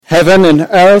Heaven and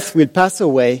earth will pass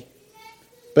away,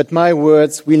 but my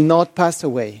words will not pass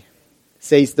away,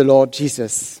 says the Lord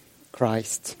Jesus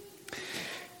Christ.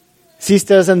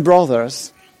 Sisters and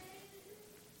brothers,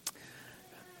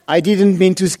 I didn't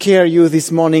mean to scare you this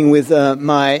morning with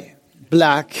my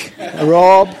black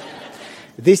robe.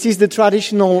 This is the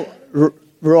traditional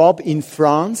robe in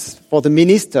France for the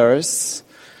ministers.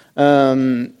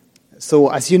 So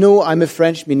as you know, I'm a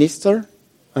French minister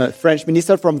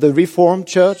from the Reformed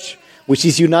Church, which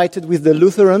is united with the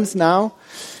Lutherans now.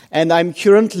 And I'm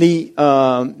currently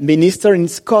minister in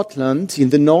Scotland, in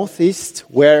the northeast,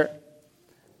 where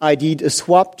I did a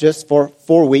swap just for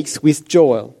 4 weeks with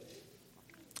Joel.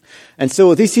 And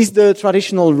so this is the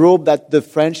traditional robe that the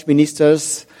French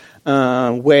ministers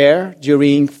wear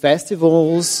during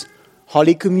festivals,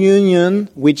 Holy Communion,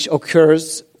 which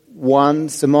occurs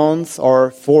once a month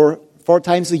or four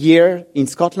times a year in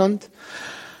Scotland,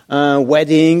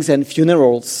 weddings and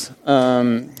funerals.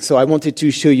 So I wanted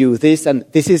to show you this, and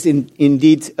this is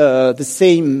indeed the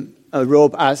same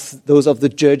robe as those of the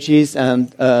judges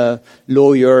and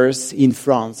lawyers in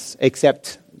France,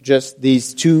 except just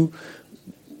these two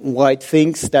white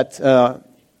things that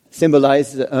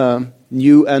symbolize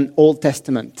New and Old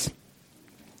Testament.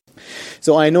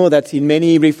 So I know that in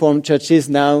many Reformed churches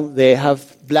now they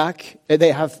have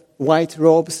white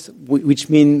robes, which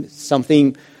mean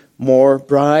something more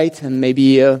bright and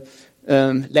maybe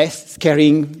less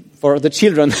scaring for the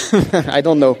children. I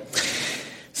don't know.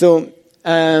 So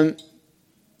I'm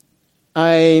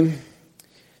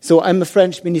a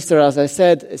French minister, as I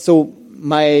said. So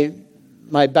my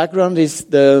background is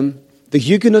the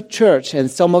Huguenot Church,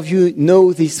 and some of you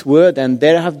know this word, and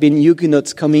there have been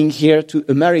Huguenots coming here to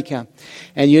America.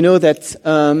 And you know that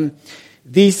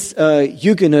these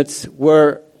Huguenots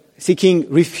were seeking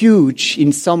refuge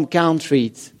in some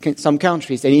countries.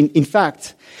 And in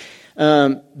fact,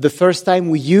 the first time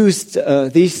we used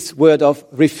this word of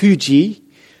refugee,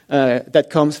 that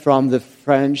comes from the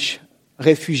French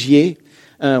réfugié,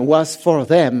 was for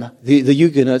them, the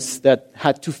Huguenots that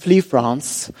had to flee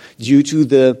France due to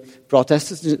the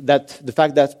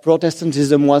fact that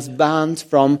Protestantism was banned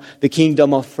from the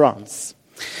Kingdom of France.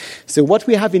 So what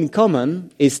we have in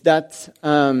common is that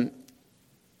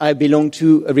I belong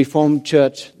to a Reformed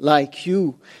church like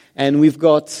you, and we've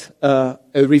got a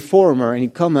reformer in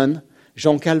common,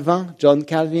 John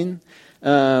Calvin,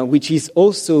 which is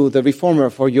also the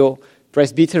reformer for your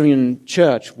Presbyterian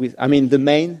church, the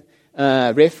main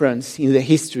reference in the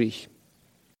history.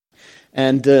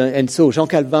 And so Jean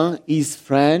Calvin is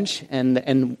French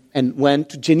and went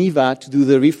to Geneva to do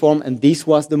the reform, and this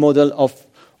was the model of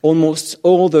almost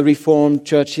all the Reformed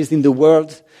churches in the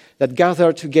world that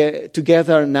gather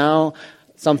together now,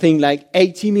 something like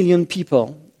 80 million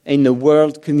people in the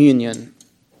world communion.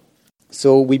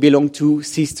 So we belong to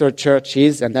sister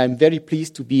churches, and I'm very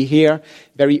pleased to be here,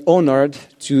 very honored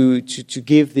to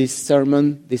give this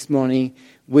sermon this morning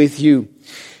with you.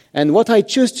 And what I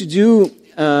chose to do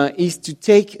is to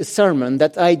take a sermon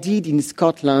that I did in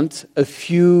Scotland a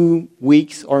few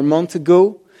weeks or months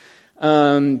ago,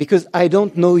 because I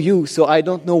don't know you, so I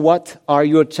don't know what are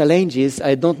your challenges.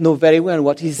 I don't know very well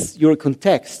what is your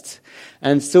context.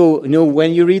 And so,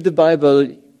 when you read the Bible,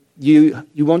 you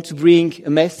want to bring a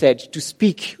message to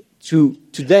speak to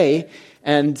today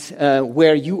and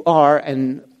where you are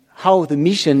and how the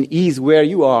mission is where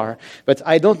you are. But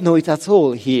I don't know it at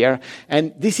all here.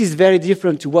 And this is very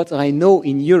different to what I know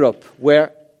in Europe,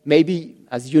 where maybe,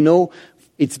 as you know,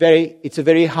 it's a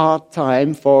very hard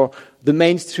time for the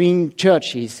mainstream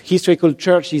churches, historical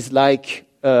churches like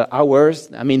ours,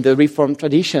 the Reformed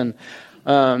tradition,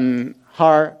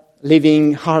 are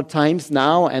living hard times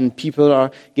now, and people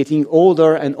are getting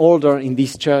older and older in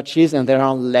these churches, and there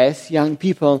are less young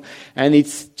people, and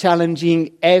it's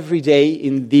challenging every day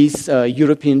in these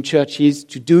European churches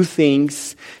to do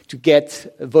things, to get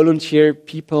volunteer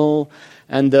people.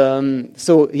 And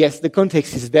so, yes, the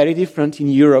context is very different in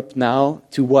Europe now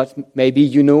to what maybe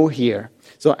you know here.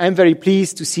 So I'm very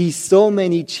pleased to see so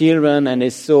many children, and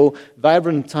it's so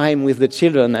vibrant time with the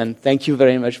children, and thank you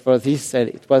very much for this. And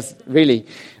it was really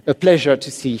a pleasure to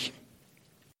see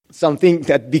something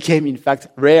that became, in fact,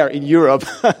 rare in Europe.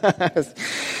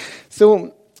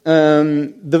 So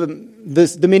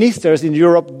the ministers in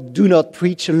Europe do not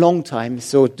preach a long time,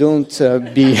 so don't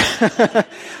be...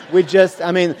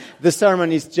 the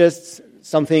sermon is just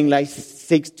something like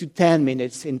 6 to 10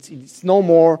 minutes. It's no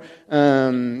more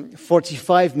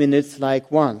 45 minutes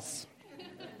like once.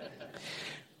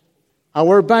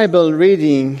 Our Bible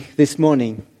reading this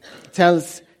morning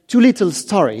tells two little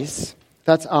stories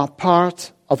that are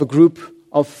part of a group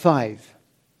of 5.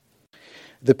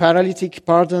 The paralytic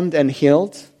pardoned and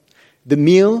healed, the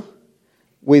meal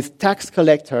with tax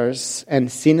collectors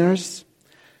and sinners,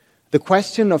 the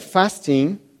question of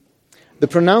fasting, the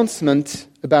pronouncement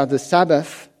about the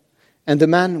Sabbath, and the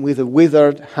man with a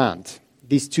withered hand.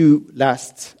 These two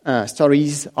last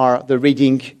stories are the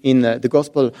reading in the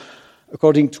Gospel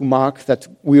according to Mark that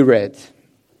we read.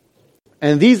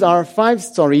 And these are 5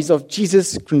 stories of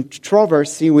Jesus'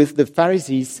 controversy with the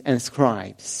Pharisees and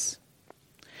scribes.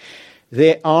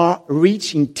 They are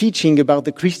rich in teaching about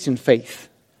the Christian faith.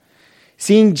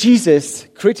 Seeing Jesus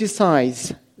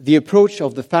criticize the approach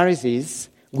of the Pharisees,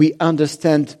 we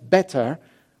understand better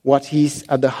what is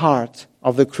at the heart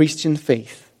of the Christian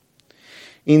faith.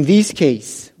 In this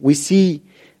case, we see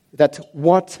that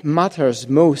what matters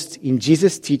most in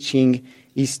Jesus' teaching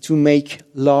is to make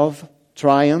love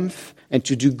triumph and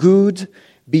to do good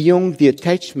beyond the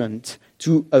attachment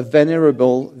to a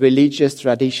venerable religious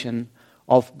tradition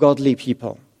of godly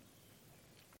people.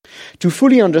 To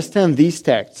fully understand these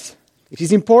texts, it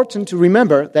is important to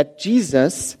remember that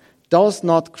Jesus does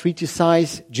not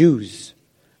criticize Jews,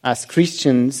 as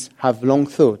Christians have long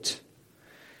thought.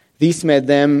 This made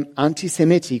them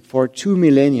anti-Semitic for 2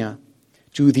 millennia,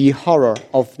 to the horror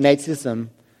of Nazism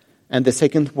and the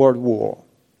Second World War.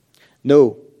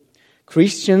 No,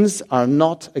 Christians are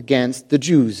not against the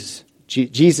Jews.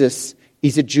 Jesus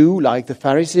is a Jew like the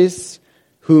Pharisees,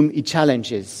 whom he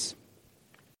challenges.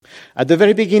 At the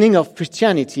very beginning of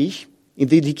Christianity, in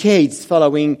the decades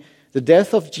following the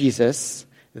death of Jesus,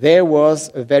 there was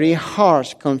a very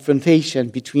harsh confrontation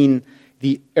between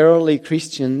the early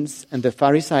Christians and the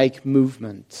Pharisaic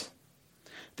movement.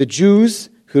 The Jews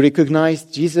who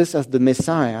recognized Jesus as the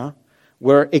Messiah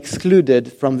were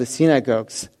excluded from the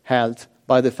synagogues held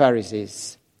by the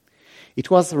Pharisees. It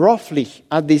was roughly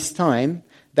at this time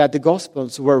that the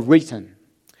Gospels were written.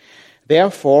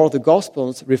 Therefore, the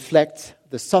Gospels reflect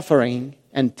the suffering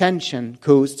and tension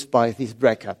caused by this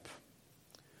breakup.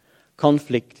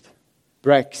 Conflict,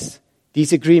 breaks,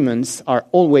 disagreements are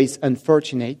always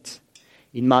unfortunate.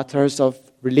 In matters of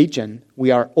religion,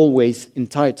 we are always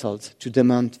entitled to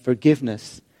demand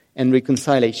forgiveness and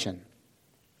reconciliation.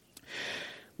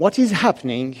 What is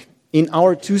happening in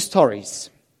our 2 stories?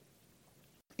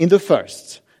 In the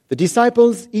first, the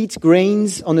disciples eat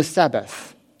grains on a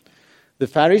Sabbath. The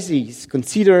Pharisees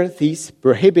consider this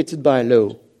prohibited by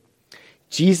law.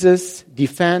 Jesus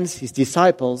defends his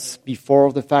disciples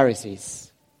before the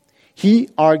Pharisees. He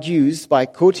argues by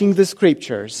quoting the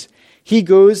scriptures. He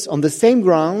goes on the same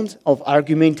ground of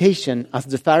argumentation as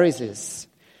the Pharisees,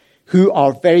 who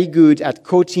are very good at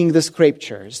quoting the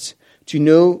scriptures to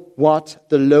know what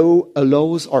the law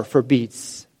allows or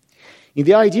forbids. In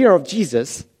the idea of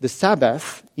Jesus, the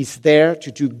Sabbath is there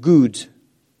to do good.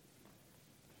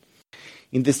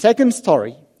 In the second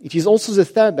story, it is also the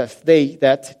Sabbath day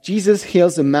that Jesus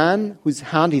heals a man whose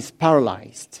hand is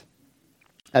paralyzed.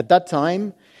 At that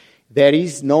time, there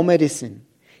is no medicine.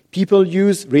 People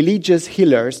use religious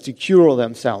healers to cure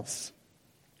themselves.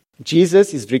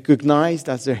 Jesus is recognized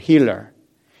as a healer.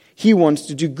 He wants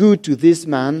to do good to this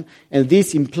man, and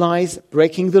this implies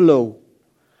breaking the law,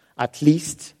 at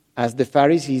least as the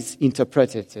Pharisees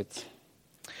interpreted it.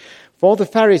 For the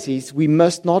Pharisees, we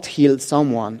must not heal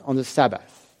someone on the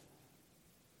Sabbath.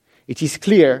 It is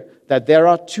clear that there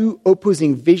are 2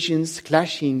 opposing visions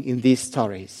clashing in these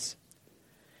stories.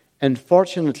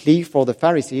 Unfortunately for the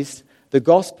Pharisees, the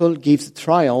gospel gives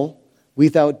trial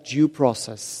without due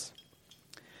process.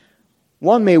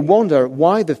 One may wonder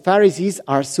why the Pharisees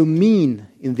are so mean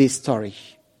in this story.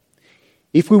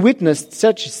 If we witnessed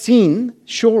such a scene,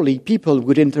 surely people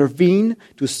would intervene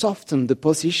to soften the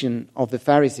position of the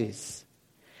Pharisees.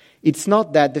 It's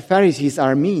not that the Pharisees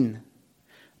are mean.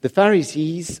 The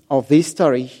Pharisees of this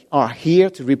story are here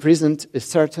to represent a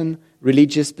certain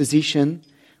religious position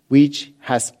which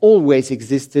has always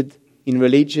existed in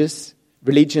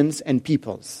religions and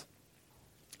peoples.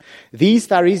 These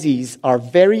Pharisees are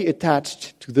very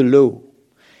attached to the law.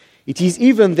 It is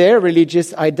even their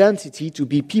religious identity to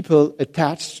be people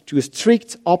attached to a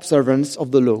strict observance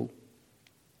of the law.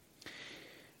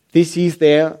 This is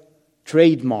their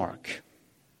trademark.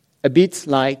 A bit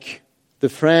like the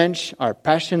French are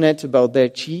passionate about their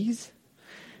cheese,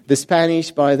 the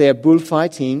Spanish by their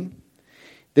bullfighting,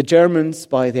 the Germans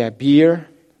by their beer,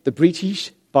 the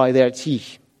British by their tea.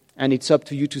 And it's up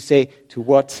to you to say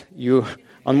what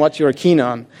you're keen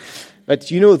on. But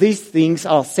these things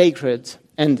are sacred,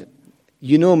 and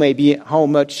maybe how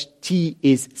much tea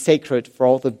is sacred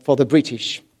for the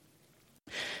British.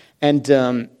 And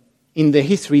in the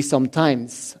history,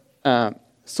 sometimes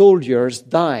soldiers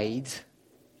died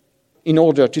in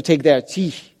order to take their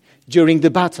tea during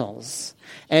the battles.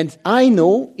 And I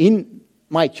know in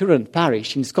my current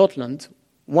parish in Scotland,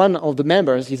 one of the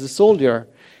members is a soldier,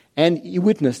 and he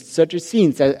witnessed such a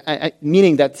scene,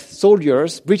 meaning that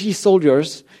soldiers, British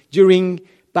soldiers, during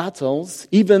battles,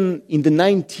 even in the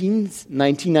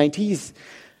 1990s,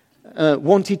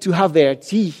 wanted to have their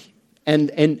tea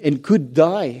and could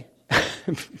die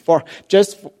to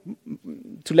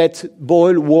let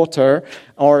boil water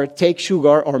or take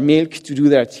sugar or milk to do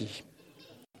their tea.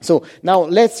 So now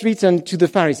let's return to the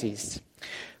Pharisees.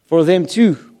 For them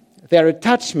too, their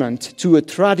attachment to a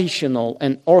traditional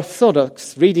and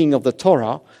orthodox reading of the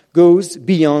Torah goes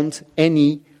beyond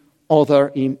any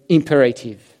other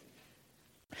imperative.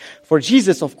 For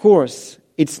Jesus, of course,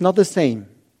 it's not the same.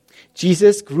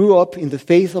 Jesus grew up in the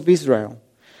faith of Israel,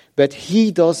 but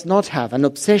he does not have an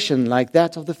obsession like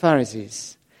that of the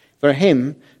Pharisees. For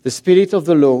him, the spirit of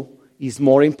the law is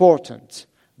more important,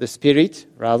 the spirit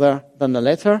rather than the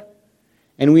letter,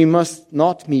 and we must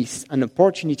not miss an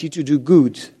opportunity to do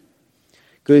good,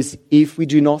 because if we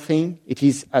do nothing, it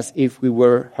is as if we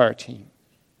were hurting.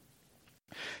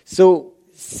 So,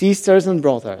 sisters and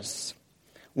brothers,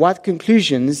 what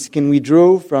conclusions can we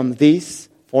draw from this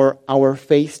for our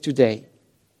faith today?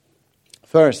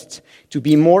 First, to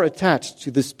be more attached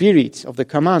to the spirit of the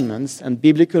commandments and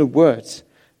biblical words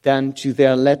than to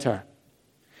their letter.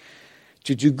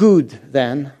 To do good,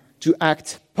 then, to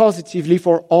act positively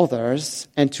for others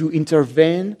and to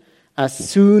intervene as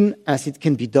soon as it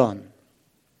can be done.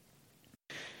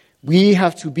 We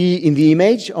have to be in the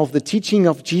image of the teaching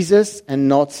of Jesus and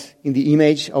not in the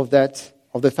image of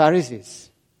the Pharisees.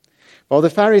 For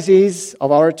the Pharisees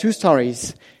of our two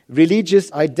stories,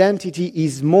 religious identity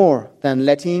is more than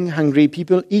letting hungry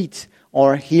people eat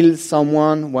or heal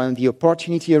someone when the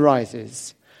opportunity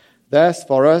arises. Thus,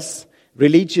 for us,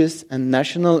 religious and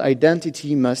national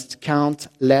identity must count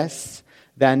less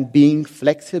than being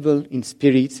flexible in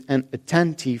spirit and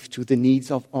attentive to the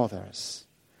needs of others.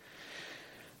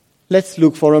 Let's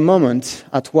look for a moment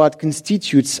at what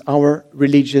constitutes our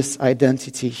religious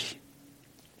identity.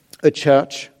 A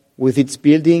church with its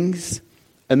buildings,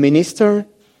 a minister,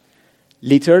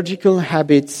 liturgical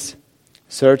habits,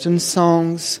 certain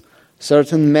songs,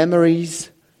 certain memories,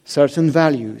 certain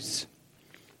values.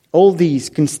 All these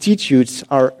constitute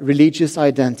our religious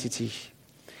identity.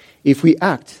 If we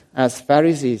act as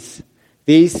Pharisees,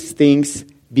 these things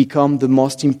become the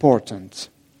most important.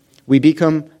 We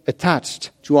become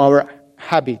attached to our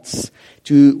habits,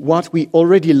 to what we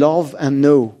already love and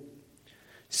know.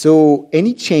 So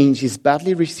any change is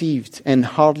badly received and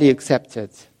hardly accepted.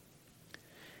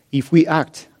 If we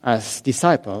act as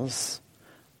disciples,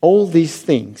 all these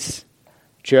things,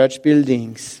 church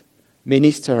buildings,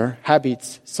 minister,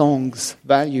 habits, songs,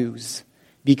 values,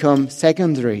 become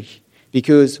secondary,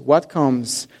 because what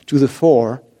comes to the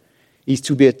fore is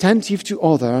to be attentive to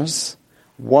others,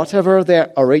 whatever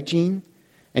their origin,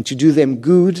 and to do them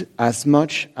good as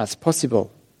much as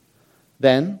possible.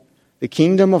 Then the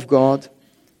kingdom of God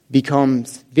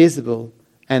becomes visible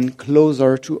and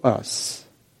closer to us.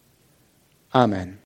 Amen.